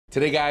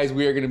Today, guys,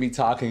 we are going to be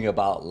talking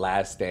about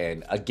Last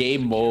Stand, a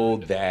game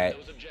mode that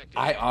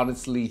I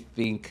honestly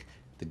think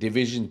the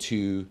Division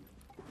 2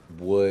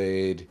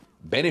 would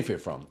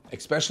benefit from,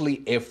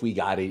 especially if we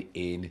got it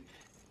in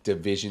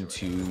Division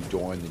 2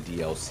 during the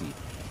DLC.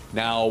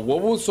 Now,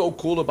 what was so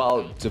cool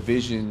about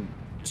Division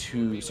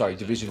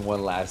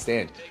 1 Last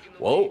Stand?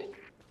 Well,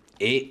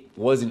 it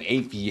was an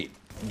 8v8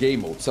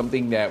 game mode,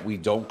 something that we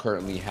don't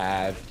currently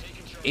have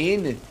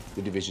in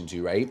the Division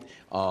 2, right?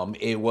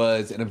 It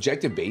was an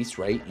objective base,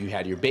 right? You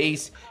had your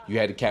base, you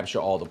had to capture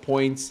all the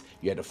points,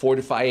 you had to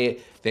fortify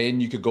it,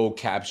 then you could go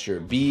capture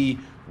B,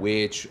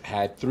 which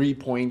had 3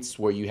 points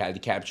where you had to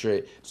capture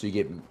it, so you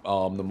get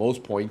the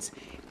most points,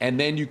 and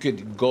then you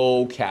could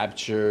go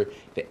capture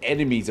the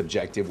enemy's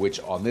objective, which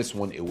on this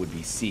one, it would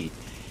be C.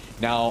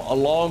 Now,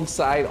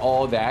 alongside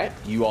all that,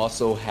 you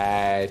also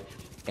had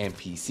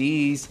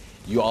NPCs,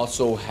 you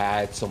also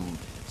had some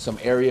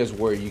areas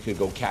where you could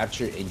go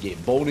capture and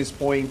get bonus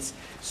points.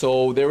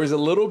 So there was a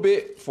little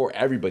bit for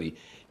everybody.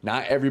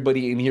 Not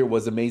everybody in here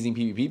was amazing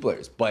PvP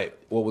players, but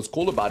what was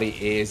cool about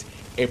it is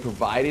it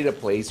provided a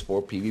place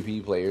for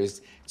PvP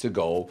players to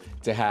go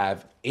to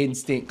have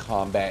instant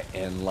combat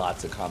and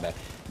lots of combat.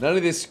 None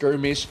of this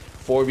skirmish,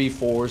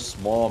 4v4,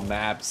 small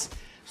maps,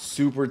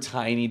 super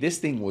tiny. This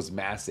thing was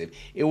massive.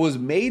 It was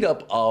made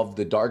up of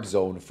the Dark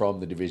Zone from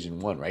the Division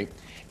 1, right?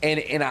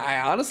 And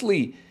I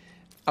honestly,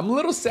 I'm a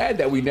little sad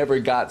that we never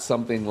got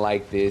something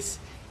like this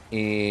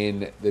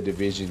in the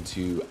Division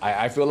 2.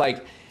 I feel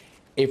like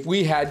if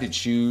we had to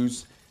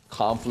choose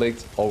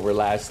Conflict over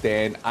Last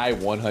Stand, I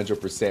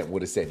 100%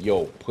 would have said,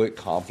 yo, put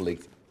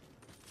Conflict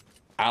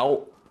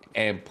out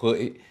and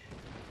put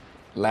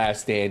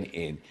Last Stand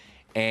in.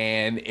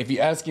 And if you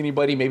ask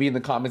anybody, maybe in the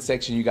comment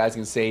section, you guys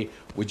can say,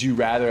 would you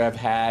rather have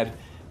had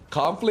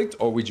Conflict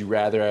or would you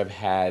rather have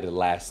had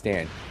Last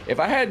Stand?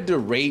 If I had to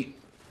rate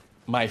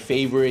my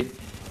favorite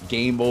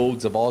game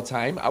modes of all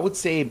time, I would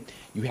say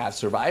you have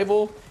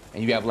Survival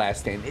and you have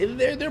Last Stand.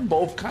 They're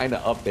both kind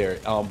of up there.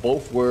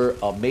 Both were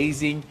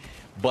amazing,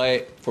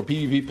 but for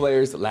PvP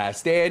players,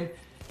 Last Stand.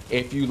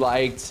 If you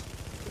liked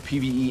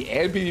PvE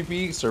and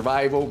PvP,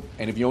 Survival,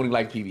 and if you only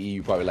like PvE,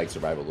 you probably like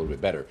Survival a little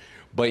bit better.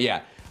 But yeah,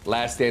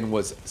 Last Stand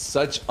was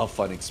such a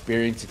fun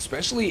experience,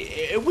 especially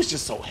it was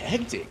just so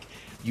hectic.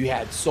 You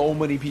had so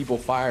many people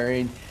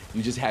firing,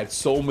 you just had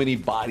so many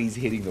bodies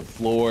hitting the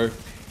floor,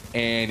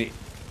 and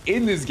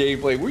in this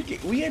gameplay,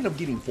 we end up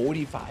getting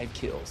 45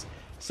 kills,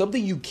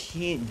 something you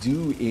can't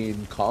do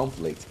in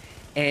Conflict,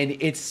 and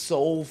it's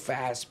so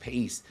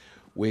fast-paced,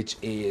 which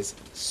is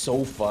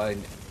so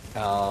fun.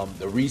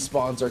 The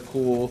respawns are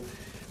cool.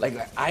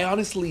 Like, I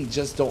honestly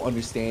just don't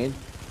understand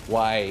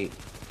why.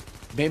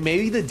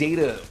 Maybe the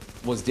data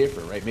was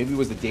different, right?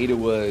 Maybe the data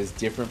was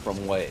different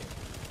from what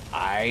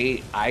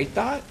I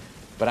thought,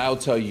 but I'll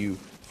tell you,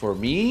 for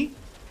me,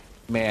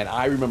 man,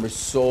 I remember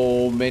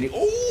so many.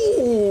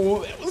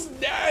 Oh, that was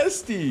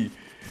nasty.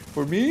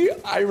 For me,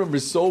 I remember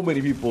so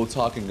many people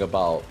talking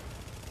about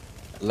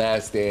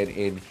Last Stand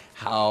and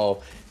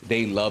how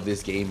they love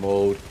this game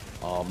mode.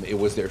 It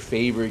was their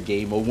favorite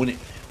game mode.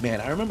 Man,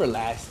 I remember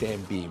Last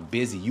Stand being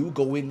busy. You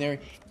go in there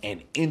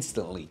and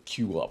instantly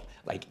queue up.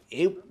 Like,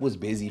 it was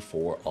busy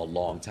for a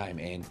long time,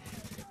 and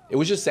it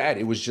was just sad.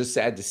 It was just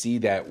sad to see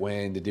that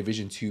when the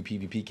Division 2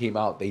 PvP came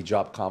out, they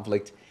dropped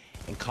Conflict,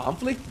 and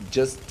Conflict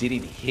just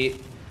didn't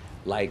hit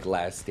like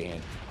Last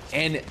Stand.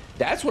 And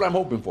that's what I'm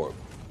hoping for.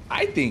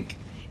 I think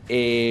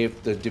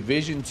if the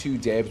Division 2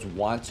 devs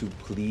want to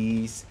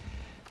please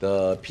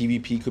the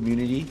PvP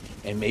community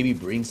and maybe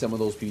bring some of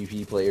those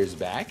PvP players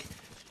back,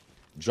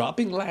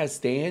 dropping Last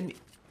Stand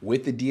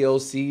with the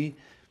DLC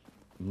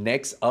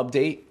next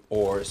update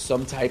or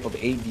some type of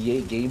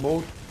 8v8 game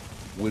mode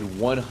would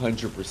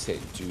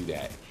 100% do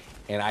that.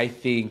 And I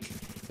think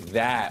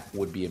that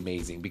would be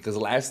amazing because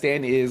Last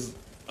Stand is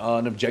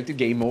an objective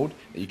game mode.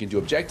 You can do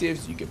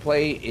objectives, you can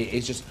play.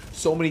 It's just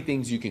so many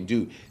things you can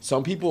do.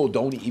 Some people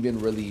don't even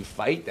really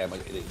fight that much.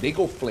 They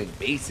go flank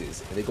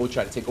bases and they go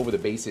try to take over the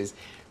bases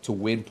to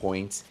win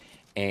points,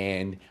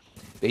 and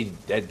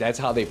that's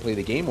how they play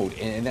the game mode.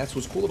 And that's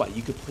what's cool about it.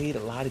 You could play it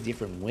a lot of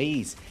different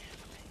ways.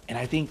 And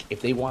I think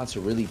if they want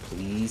to really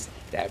please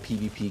that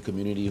PvP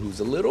community who's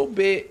a little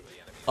bit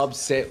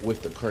upset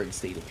with the current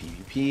state of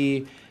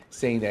PvP,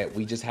 saying that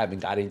we just haven't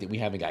got anything, we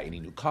haven't got any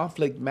new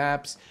conflict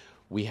maps,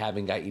 we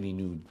haven't got any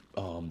new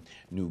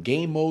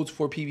game modes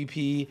for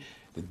PvP.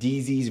 The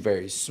DZ is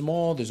very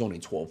small. There's only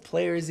 12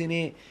 players in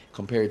it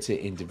compared to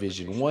in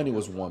Division 1. It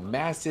was one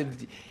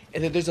massive.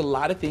 And then there's a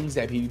lot of things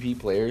that PvP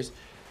players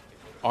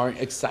aren't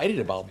excited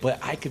about. But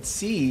I could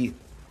see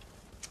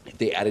if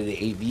they added an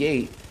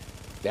 8v8,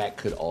 that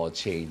could all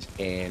change.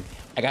 And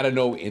I got to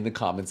know in the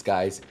comments,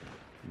 guys,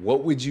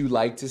 what would you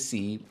like to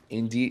see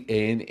in the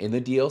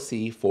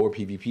DLC for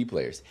PvP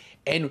players?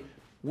 And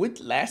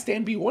would Last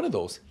Stand be one of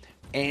those?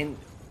 And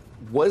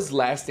was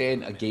Last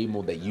Stand a game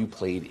mode that you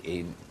played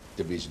in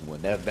Division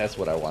 1? That's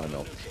what I want to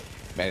know.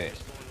 Man,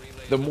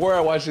 the more I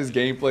watch this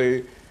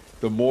gameplay,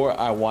 the more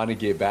I want to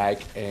get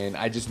back. And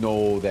I just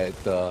know that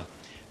the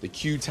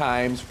queue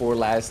times for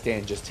Last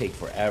Stand just take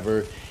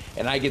forever.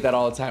 And I get that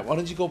all the time. Why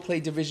don't you go play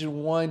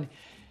Division One?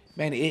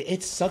 Man,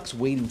 it sucks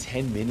waiting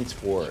 10 minutes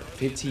for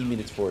 15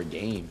 minutes for a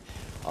game.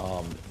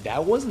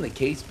 That wasn't the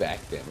case back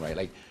then, right?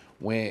 Like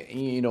when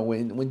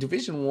when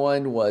Division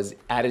One was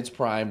at its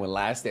prime, when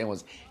Last Stand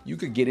was, you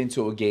could get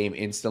into a game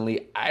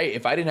instantly.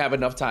 If I didn't have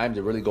enough time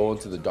to really go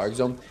into the dark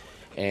zone,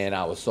 and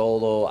I was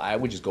solo, I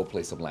would just go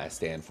play some Last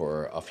Stand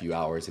for a few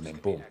hours, and then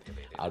boom,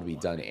 I would be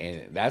done.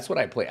 And that's what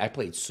I played. I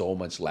played so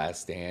much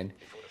Last Stand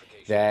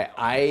that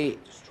I'm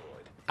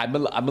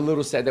a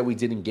little sad that we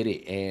didn't get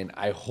it, and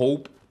I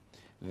hope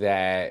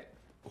that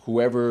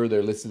whoever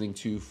they're listening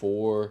to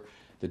for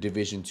the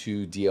Division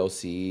 2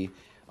 DLC,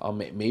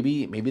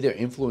 maybe they're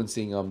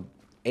influencing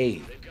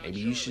hey, maybe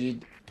you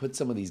should put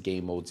some of these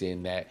game modes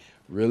in that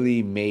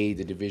really made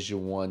the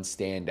Division 1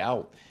 stand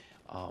out.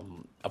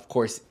 Of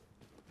course,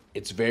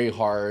 it's very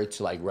hard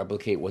to like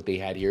replicate what they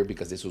had here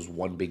because this was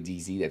one big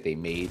DZ that they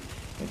made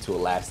into a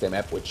Last Stand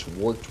map, which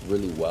worked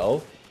really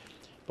well.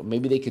 But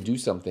maybe they could do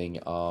something,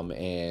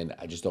 and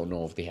I just don't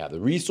know if they have the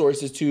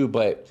resources to.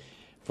 But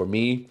for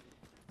me,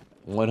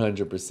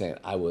 100%,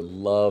 I would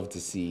love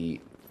to see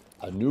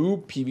a new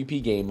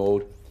PvP game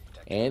mode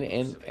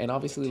and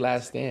obviously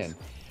Last Stand.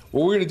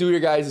 What we're gonna do here,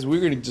 guys, is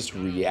we're gonna just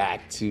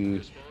react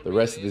to the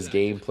rest of this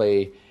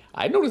gameplay.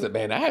 I noticed that,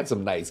 man, I had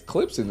some nice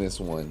clips in this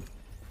one.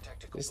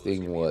 This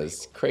thing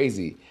was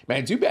crazy.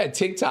 Man, too bad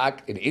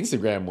TikTok and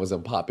Instagram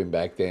wasn't popping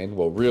back then.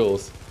 Well,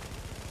 Reels.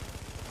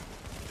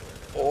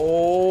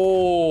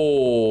 Oh,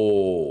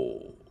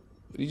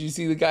 did you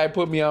see the guy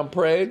put me on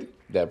Pred?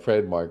 That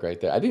Pred mark right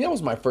there. I think that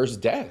was my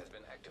first death.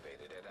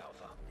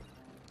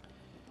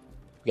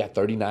 We got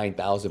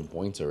 39,000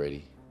 points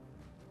already.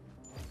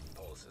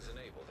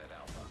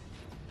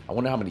 I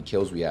wonder how many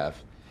kills we have.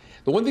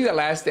 The one thing that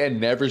Last Stand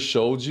never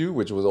showed you,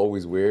 which was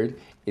always weird,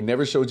 it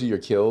never showed you your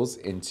kills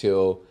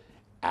until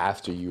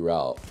after you were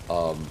out,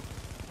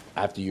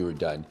 after you were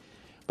done.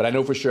 But I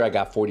know for sure I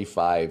got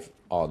 45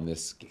 on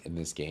this in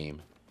this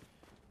game.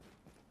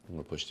 I'm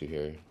gonna push through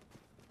here.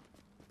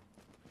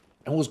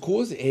 And what's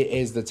cool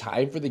is the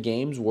time for the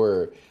games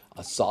were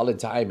a solid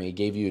time. It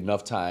gave you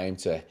enough time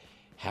to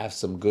have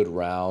some good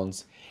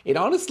rounds. It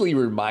honestly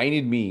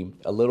reminded me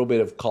a little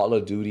bit of Call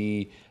of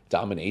Duty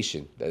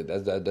Domination.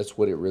 That's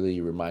what it really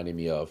reminded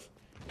me of,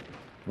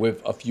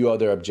 with a few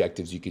other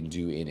objectives you can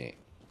do in it.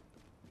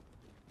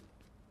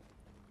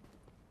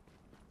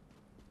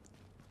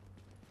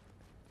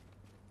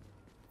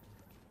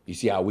 You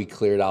see how we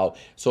cleared out.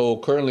 So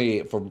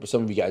currently, for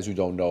some of you guys who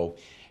don't know,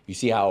 you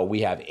see how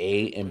we have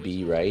A and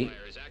B, right?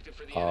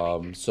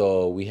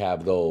 So we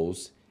have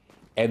those.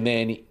 And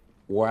then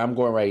where I'm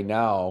going right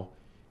now,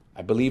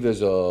 I believe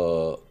there's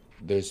a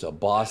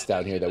boss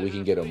down here that we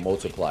can get a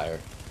multiplier.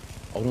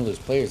 Oh no, there's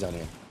players down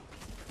here.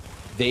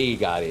 They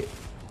got it.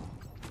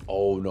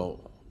 Oh no.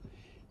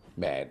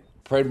 Man,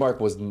 Predmark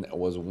was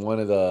one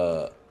of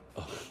the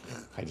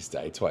I just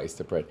died twice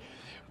to Pred.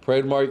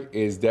 Predmark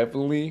is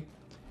definitely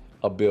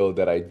a build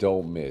that I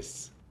don't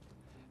miss.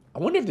 I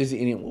wonder if there's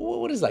any,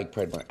 what is like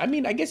Predmark? I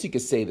mean, I guess you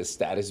could say the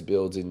status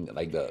builds in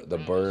like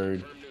the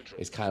burn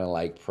is kind of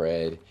like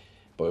Pred,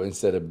 but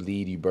instead of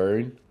bleed, you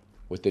burn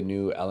with the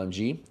new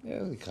LMG.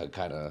 Yeah,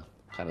 kind of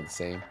the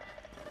same.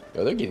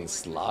 Yo, they're getting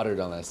slaughtered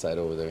on that side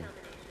over there.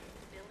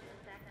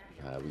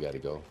 We gotta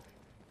go.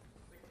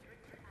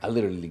 I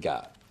literally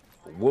got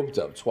whooped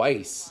up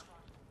twice.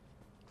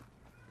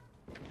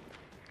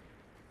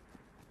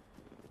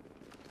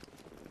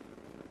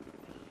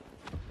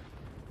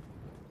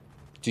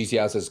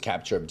 GCL says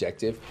capture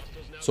objective.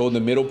 So in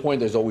the middle point,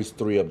 there's always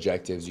 3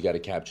 objectives you got to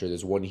capture.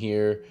 There's one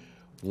here,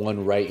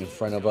 one right in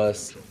front of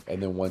us, and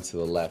then one to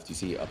the left. You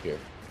see up here.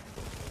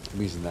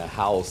 I'm using the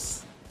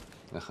house.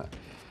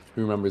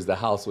 Who remembers the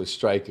house with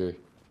Striker?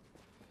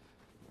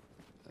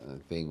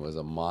 That thing was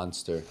a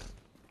monster.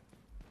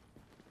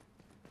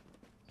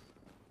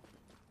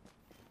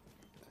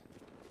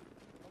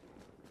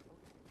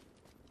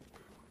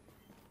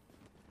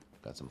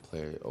 Got some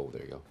player. Oh,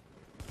 there you go.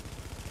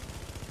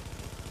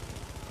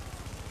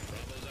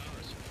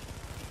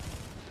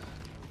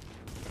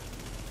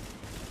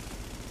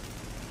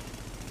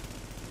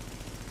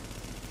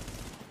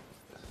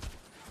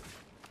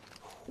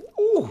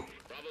 Ooh,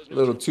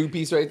 little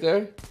 2-piece right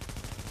there.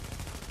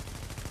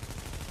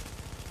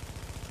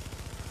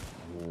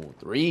 Ooh,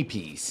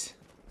 3-piece.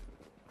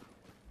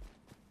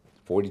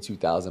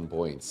 42,000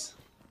 points.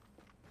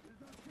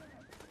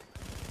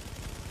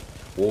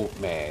 Well,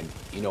 man,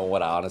 you know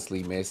what I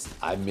honestly missed?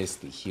 I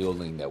missed the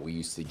healing that we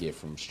used to get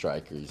from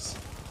Strikers.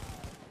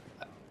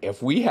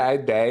 If we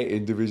had that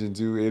in Division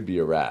 2, it'd be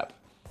a wrap.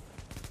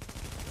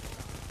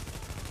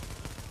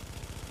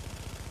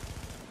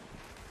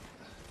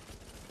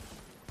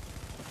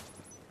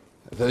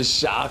 The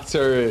shock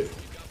turret.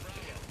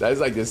 That's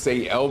like the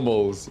St.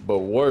 Elmo's, but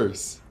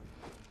worse.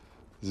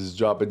 Just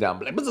drop it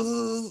down.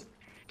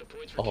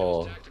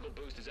 Oh.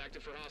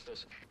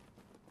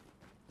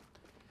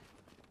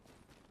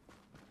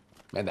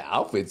 Man, the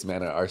outfits,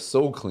 man, are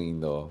so clean,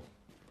 though.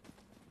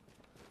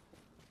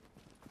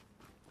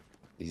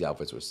 These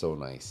outfits were so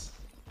nice.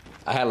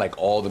 I had, like,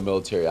 all the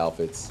military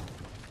outfits.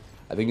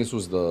 I think this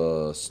was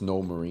the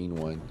Snow Marine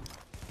one.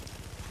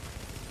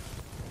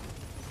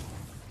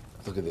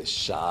 Look at this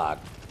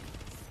shot.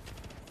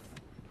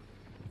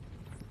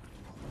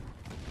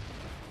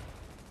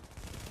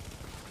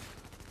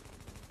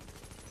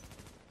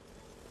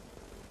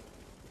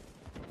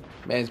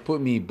 Man, it's put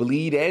me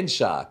bleed and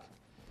shock.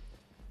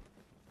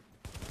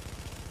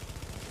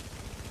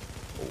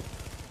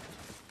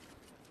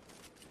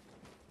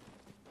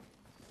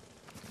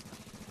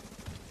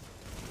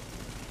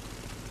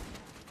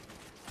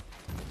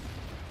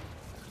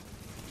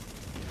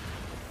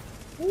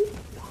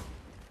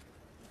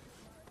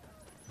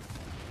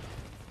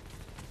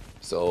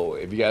 So,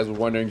 if you guys were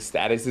wondering,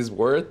 statuses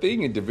were a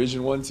thing in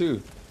Division 1 too.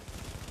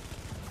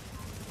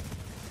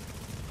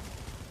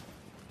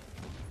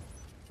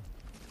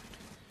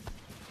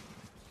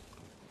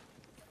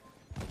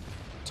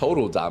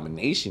 Total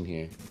domination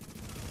here.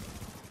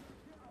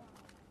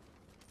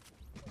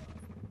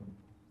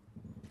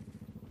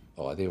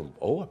 Oh, I didn't.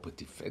 Oh, I put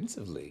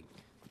defensively.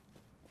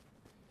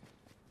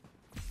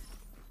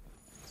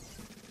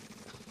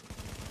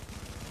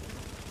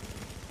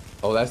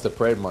 Oh, that's the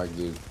Pred mark,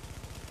 dude.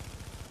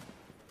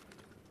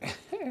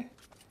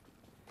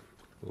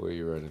 Where are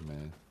you running,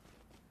 man?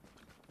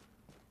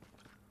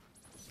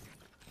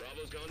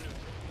 Bravo's gone neutral.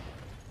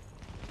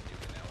 You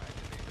can now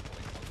activate the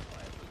point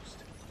multiplier boost.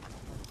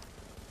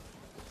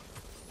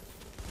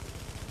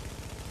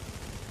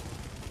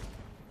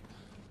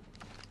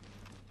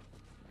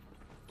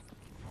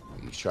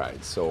 He's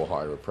trying so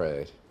hard with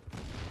Pred.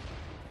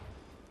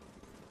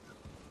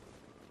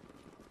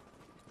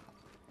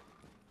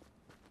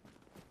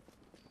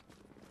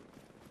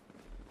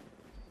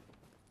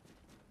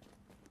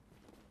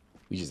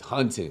 We just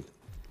hunting.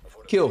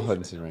 Kill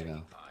hunting right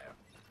now.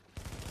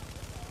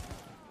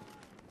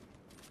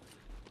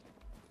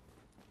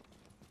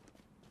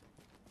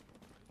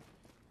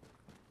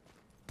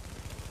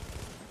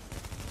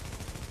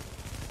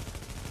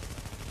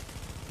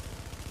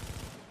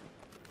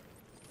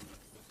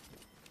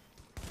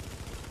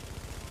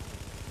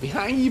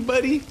 Behind you,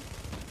 buddy.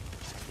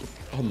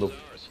 On the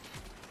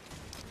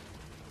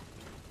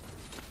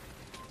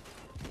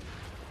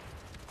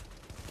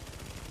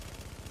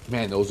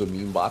man, those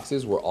immune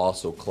boxes were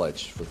also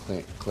clutch for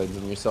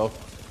cleansing yourself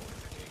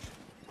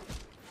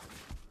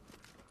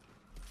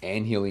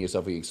and healing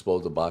yourself when you explode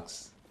the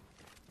box.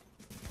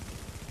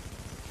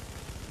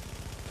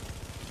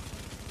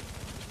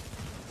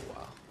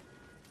 Wow.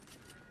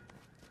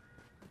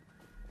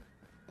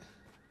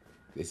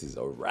 This is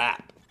a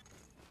wrap.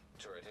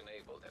 Turret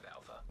enabled at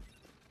Alpha.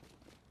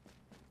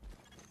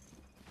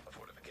 A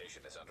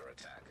fortification is under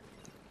attack.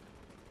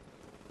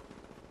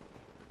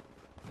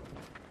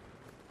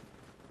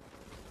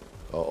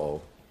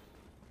 Uh-oh.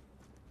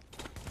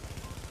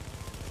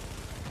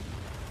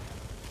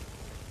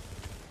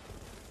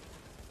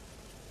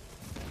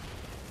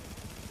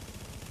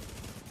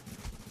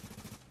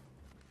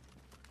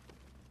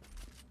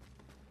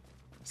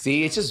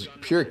 See, it's just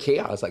pure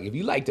chaos. Like, if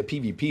you like the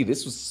PvP,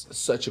 this was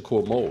such a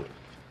cool mode.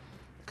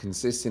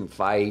 Consistent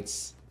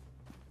fights,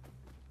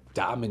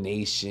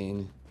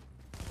 domination.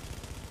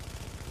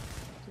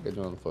 What's I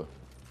doing on the floor?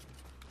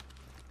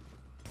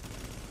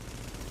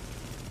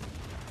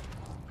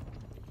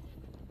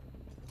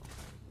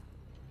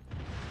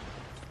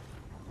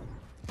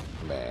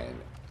 Man,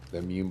 the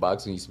immune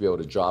box when you used to be able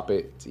to drop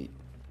it to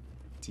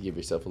give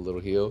yourself a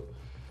little heal.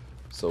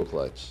 So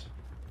clutch.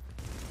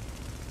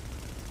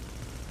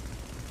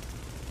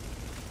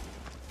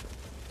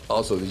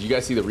 Also, did you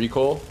guys see the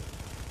recoil?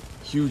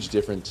 Huge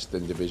difference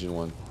than Division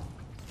 1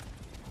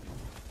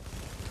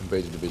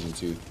 compared to Division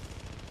 2.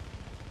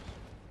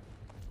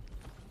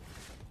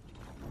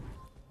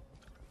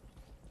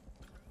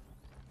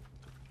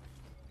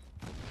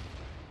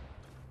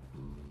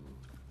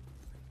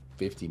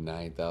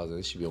 $59,000.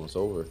 This should be almost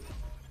over.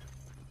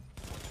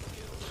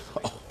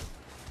 Oh.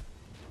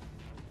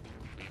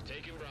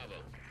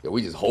 Yo,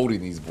 we just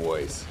holding these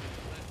boys.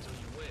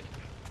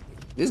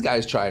 This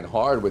guy's trying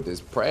hard with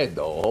this Pred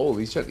though.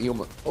 Holy shit! He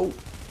almost. Oh.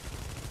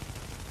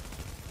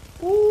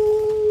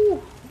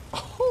 Ooh.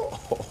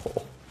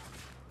 Oh.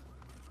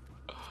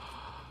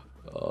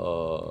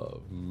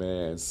 Oh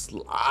man,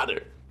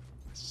 slaughter.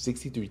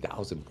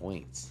 63,000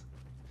 points.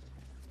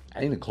 I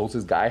think the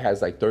closest guy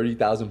has like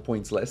 30,000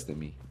 points less than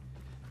me.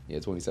 Yeah,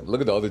 27.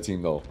 Look at the other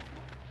team though.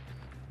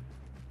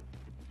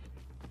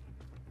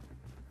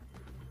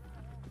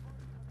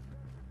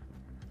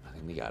 I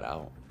think they got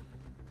out.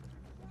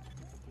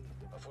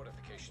 A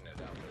fortification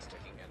at Alpha is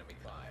taking enemy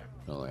fire.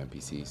 No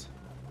NPCs.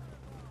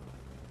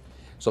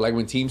 So like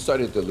when teams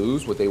started to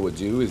lose, what they would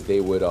do is they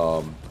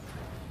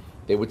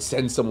would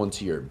send someone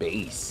to your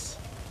base.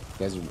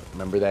 You guys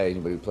remember that?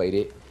 Anybody who played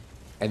it?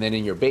 And then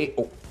in your base,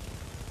 oh.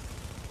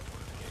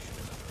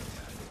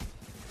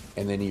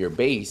 And then in your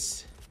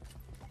base,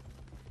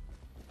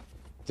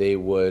 they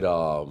would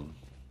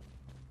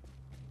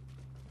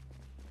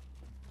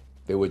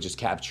just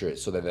capture it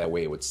so that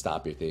way it would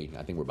stop your thing.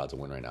 I think we're about to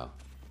win right now.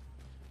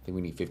 I think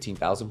we need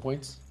 15,000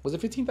 points. Was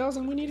it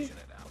 15,000 we needed?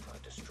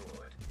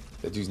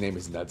 That dude's name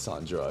is Nuts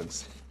on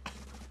Drugs.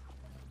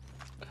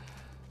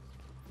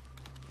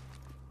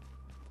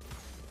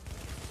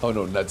 Oh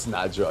no, nuts,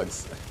 not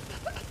drugs.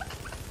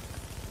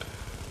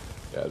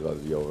 Yeah, it's about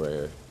to be over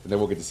here. And then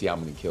we'll get to see how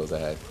many kills I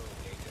had.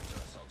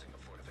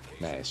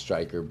 Man,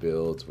 striker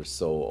builds were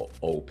so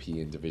OP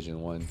in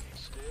Division 1.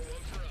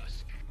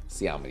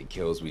 See how many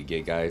kills we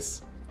get,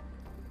 guys.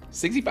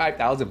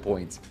 65,000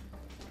 points.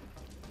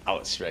 I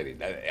was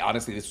shredded.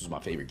 Honestly, this was my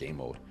favorite game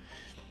mode.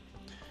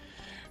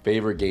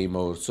 Favorite game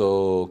mode.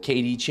 So,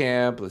 KD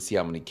champ. Let's see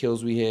how many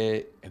kills we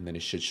hit. And then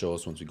it should show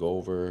us once we go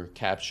over.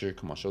 Capture.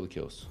 Come on, show the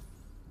kills.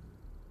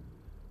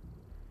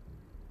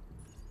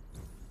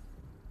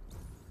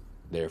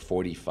 There,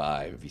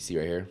 45. If you see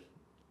right here.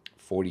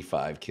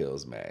 45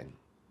 kills, man.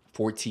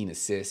 14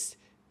 assists.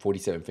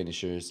 47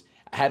 finishers.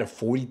 I had a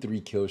 43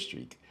 kill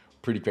streak.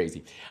 Pretty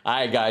crazy. All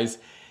right, guys.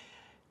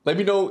 Let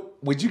me know,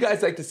 would you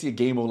guys like to see a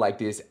game mode like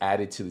this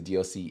added to the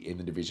DLC in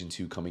the Division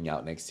 2 coming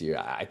out next year?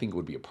 I think it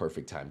would be a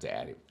perfect time to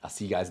add it. I'll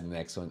see you guys in the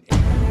next one.